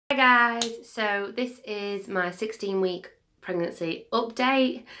Hi guys, so this is my 16-week pregnancy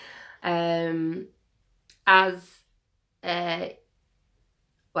update. Well,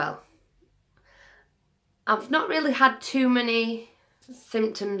 I've not really had too many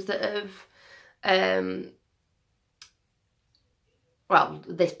symptoms that have, well,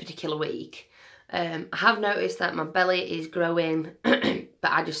 this particular week. I have noticed that my belly is growing, but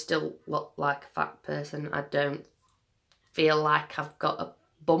I just still look like a fat person. I don't feel like I've got a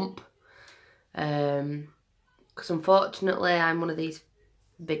bump. Because unfortunately I'm one of these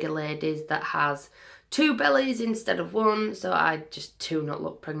bigger ladies that has two bellies instead of one, so I just do not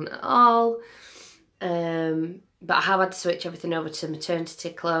look pregnant at all. But I have had to switch everything over to maternity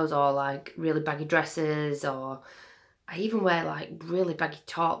clothes or like really baggy dresses, or I even wear like really baggy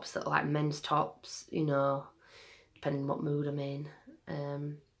tops that are like men's tops, you know, depending what mood I'm in.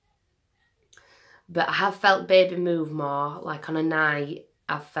 But I have felt baby move more, like on a night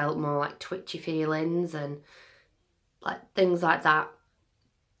I've felt more like twitchy feelings and like things like that.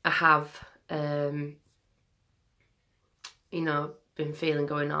 I have, you know, been feeling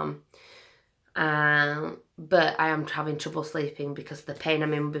going on. But I am having trouble sleeping because of the pain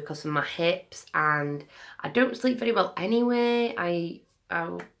I'm in because of my hips, and I don't sleep very well anyway. I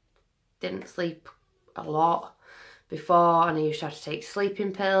didn't sleep a lot before, and I used to have to take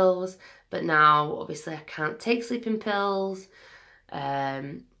sleeping pills, but now obviously I can't take sleeping pills,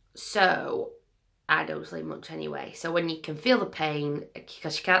 so I don't sleep much anyway. So when you can feel the pain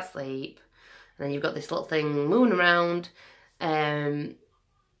because you can't sleep, and then you've got this little thing moving around, it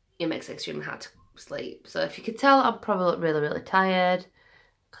makes it extremely hard to sleep. So if you could tell, I'm probably really, really tired,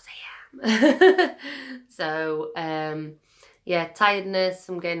 because I am. So, yeah, tiredness,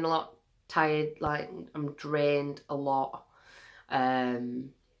 I'm getting a lot tired, like I'm drained a lot.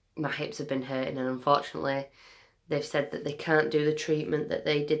 My hips have been hurting, and unfortunately they've said that they can't do the treatment that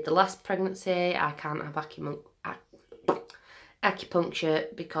they did the last pregnancy. I can't have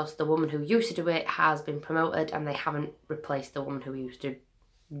acupuncture because the woman who used to do it has been promoted and they haven't replaced the woman who used to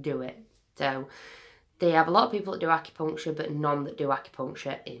do it. So they have a lot of people that do acupuncture, but none that do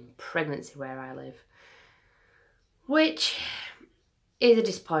acupuncture in pregnancy where I live, which is a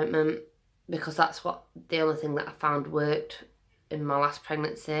disappointment because that's what the only thing that I found worked in my last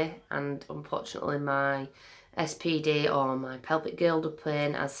pregnancy, and unfortunately my SPD, or my pelvic girdle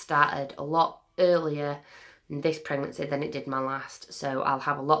pain, has started a lot earlier in this pregnancy than it did my last, so I'll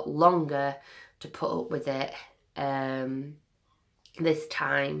have a lot longer to put up with it this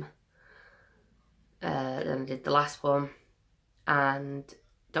time than I did the last one. And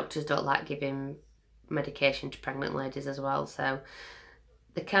doctors don't like giving medication to pregnant ladies as well, so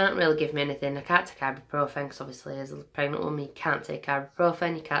they can't really give me anything. I can't take ibuprofen because obviously as a pregnant woman you can't take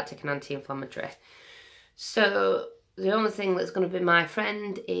ibuprofen, you can't take an anti-inflammatory. So the only thing that's going to be my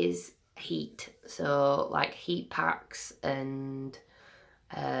friend is heat. So like heat packs and,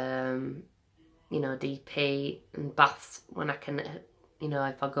 you know, DP and baths when I can, you know,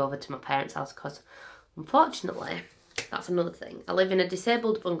 if I go over to my parents' house, because unfortunately, that's another thing. I live in a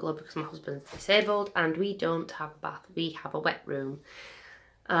disabled bungalow because my husband's disabled, and we don't have a bath. We have a wet room.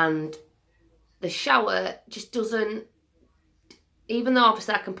 And the shower just doesn't, even though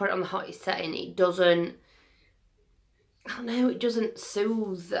obviously I can put it on the hottest setting, it doesn't, I don't know, it doesn't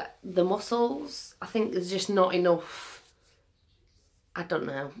soothe the muscles. I think there's just not enough, I don't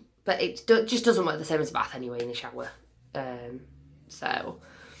know. But it just doesn't work the same as a bath anyway in the shower. So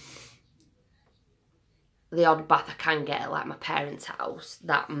the odd bath I can get at like my parents' house,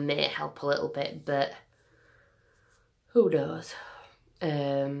 that may help a little bit, but who knows.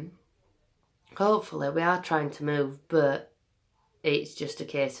 Hopefully we are trying to move, but it's just a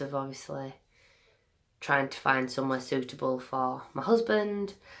case of obviously trying to find somewhere suitable for my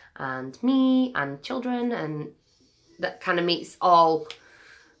husband and me and children, and that kind of meets all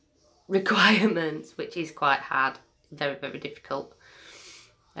requirements, which is quite hard, very, very difficult.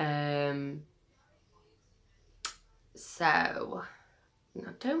 So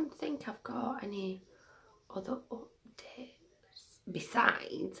I don't think I've got any other updates.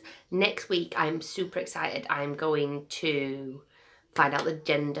 Besides, next week I'm super excited. I'm going to find out the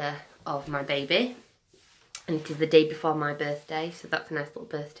gender of my baby, and it is the day before my birthday, so that's a nice little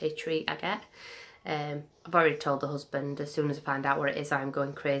birthday treat I get. I've already told the husband as soon as I find out what it is, I'm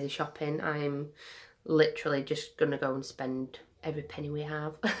going crazy shopping. I'm literally just gonna go and spend every penny we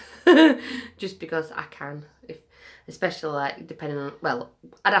have just because I can, especially like depending on, well,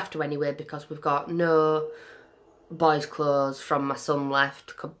 I'd have to anyway because we've got no boys' clothes from my son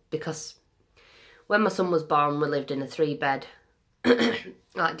left, because when my son was born we lived in a 3-bed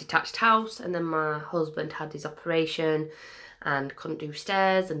like detached house, and then my husband had his operation and couldn't do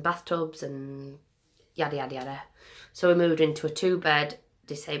stairs and bathtubs and yada yada yada. So we moved into a 2-bed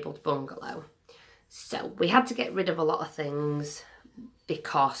disabled bungalow. So we had to get rid of a lot of things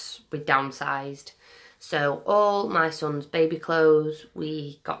because we downsized. So all my son's baby clothes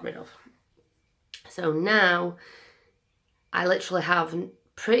we got rid of. So now I literally have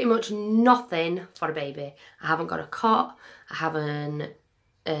pretty much nothing for a baby. I haven't got a cot. I haven't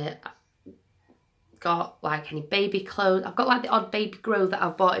got like any baby clothes. I've got like the odd baby grow that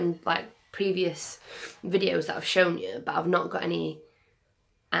I've bought in like previous videos that I've shown you, but I've not got any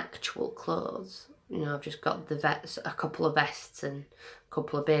actual clothes. You know, I've just got a couple of vests and a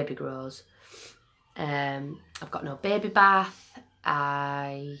couple of baby grows. I've got no baby bath.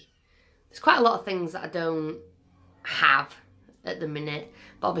 There's quite a lot of things that I don't have at the minute,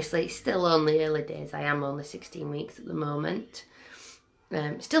 but obviously it's still only early days. I am only 16 weeks at the moment.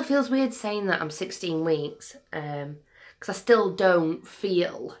 It still feels weird saying that I'm 16 weeks, because I still don't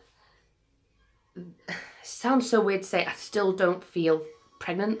feel, it sounds so weird to say, I still don't feel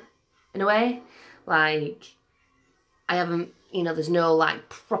pregnant in a way. Like, I haven't, you know, there's no like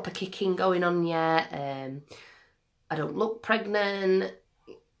proper kicking going on yet. I don't look pregnant.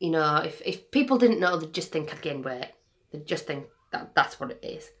 You know, if people didn't know, they'd just think I'd gained weight. They'd just think that that's what it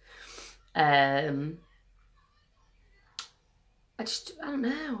is. I don't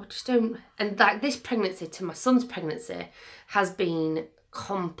know, I just don't, and like this pregnancy to my son's pregnancy has been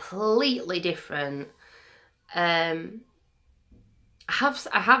completely different. I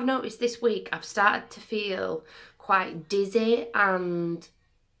have noticed this week I've started to feel quite dizzy and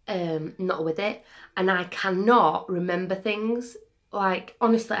not with it, and I cannot remember things. Like,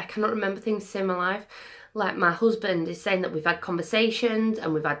 honestly, I cannot remember things to save my life. Like, my husband is saying that we've had conversations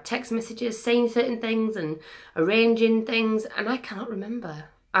and we've had text messages saying certain things and arranging things, and I cannot remember.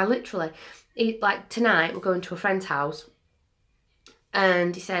 I literally, like tonight, we're going to a friend's house,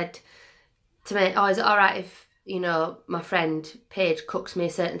 and he said to me, oh, is it all right if, you know, my friend Paige cooks me a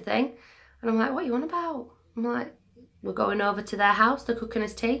certain thing? And I'm like, what are you on about? I'm like, we're going over to their house, they're cooking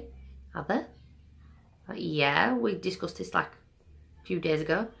us tea. Are they? Like, yeah, we discussed this like a few days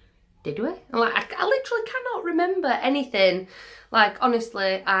ago. Did we? I'm like, I literally cannot remember anything. Like,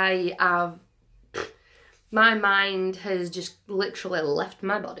 honestly, my mind has just literally left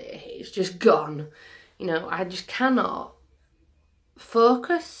my body. It's just gone. You know, I just cannot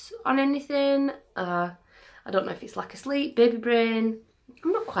focus on anything. I don't know if it's like a sleep, baby brain.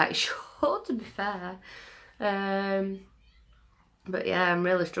 I'm not quite sure, to be fair. But yeah, I'm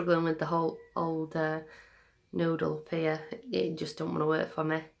really struggling with the whole old noodle up here. It just don't want to work for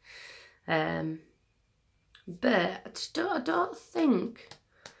me. But I don't think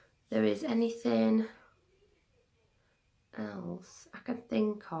there is anything else I can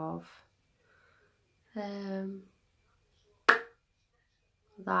think of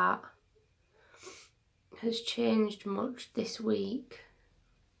that has changed much this week.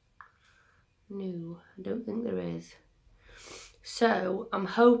 No, I don't think there is. So I'm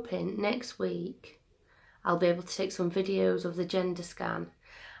hoping next week I'll be able to take some videos of the gender scan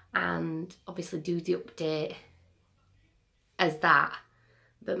and obviously do the update as that,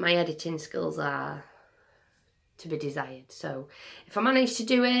 but my editing skills are to be desired. So if I manage to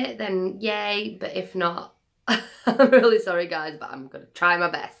do it, then yay, but if not, I'm really sorry guys, but I'm gonna try my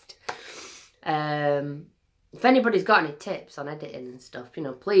best. If anybody's got any tips on editing and stuff, you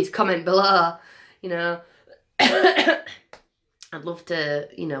know, please comment below, you know. I'd love to,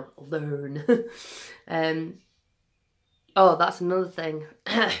 you know, learn. Oh, that's another thing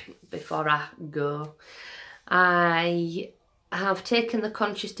before I go. I have taken the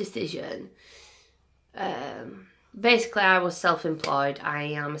conscious decision. Basically, I was self-employed. I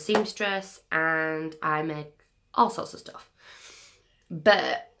am a seamstress and I make all sorts of stuff.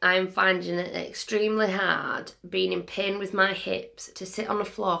 But I'm finding it extremely hard being in pain with my hips to sit on the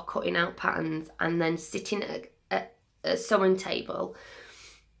floor cutting out patterns and then sitting at a sewing table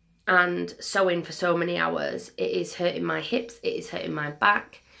and sewing for so many hours. It is hurting my hips, it is hurting my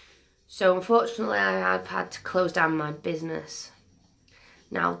back. So unfortunately I've had to close down my business.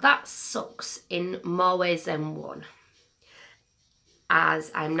 Now that sucks in more ways than one,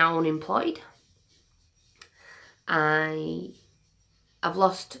 as I'm now unemployed. I've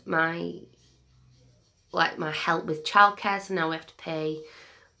lost my help with childcare, so now we have to pay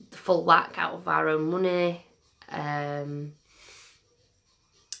the full whack out of our own money. And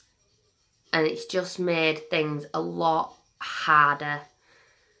it's just made things a lot harder,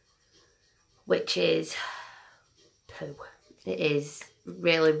 which is poo. It is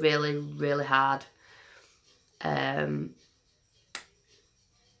really, really, really hard.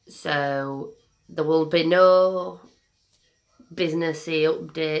 So there will be no businessy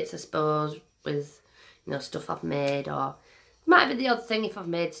updates, I suppose, with, you know, stuff I've made, or might be the odd thing if I've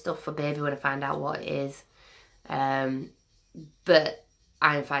made stuff for baby when I find out what it is. But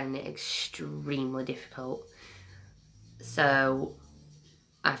I'm finding it extremely difficult. So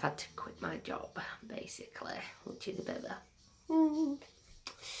I've had to quit my job, basically, which is a bit of a...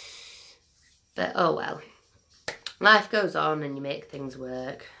 But oh well. Life goes on and you make things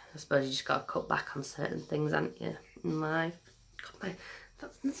work. I suppose you just got to cut back on certain things, haven't you, in life? God,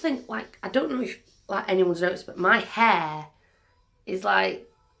 that's the thing, like, I don't know if like anyone's noticed, but my hair is like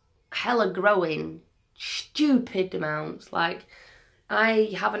hella growing stupid amounts. Like,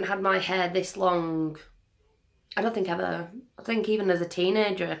 I haven't had my hair this long, I don't think ever. I think even as a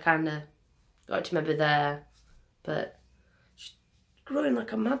teenager I kind of got to maybe there, but it's growing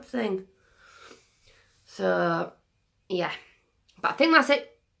like a mad thing. So yeah, but I think that's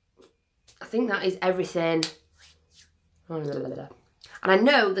it. I think that is everything. And I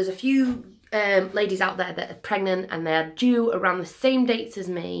know there's a few ladies out there that are pregnant and they're due around the same dates as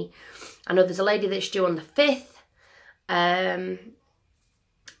me. I know there's a lady that's due on the 5th.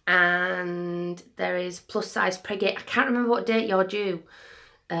 And there is plus size Pregate. I can't remember what date you're due.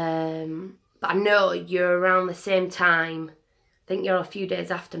 But I know you're around the same time. I think you're a few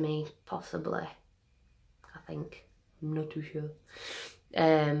days after me, possibly. I think. I'm not too sure.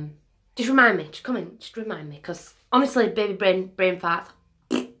 Just remind me. Just come in. Just remind me. Because honestly, baby brain farts,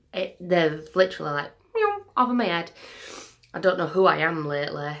 they're literally like, over my head. I don't know who I am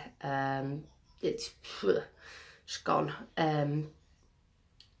lately. It's just gone.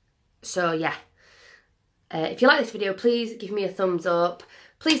 So yeah. If you like this video, please give me a thumbs up.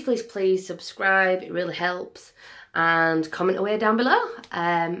 Please, please, please subscribe. It really helps. And comment away down below.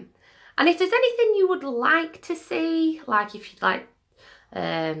 And if there's anything you would like to see, like if you'd like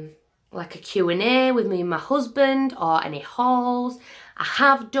a Q&A with me and my husband, or any hauls, I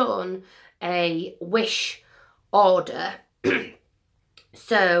have done a Wish order.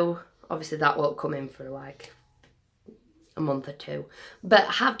 So obviously that won't come in for like a month or two, but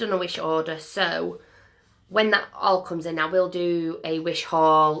I have done a Wish order, so when that all comes in I will do a Wish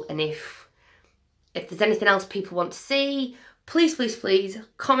haul. And if there's anything else people want to see, please, please, please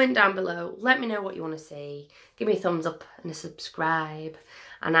comment down below. Let me know what you want to see. Give me a thumbs up and a subscribe.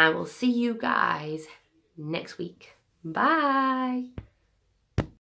 And I will see you guys next week. Bye.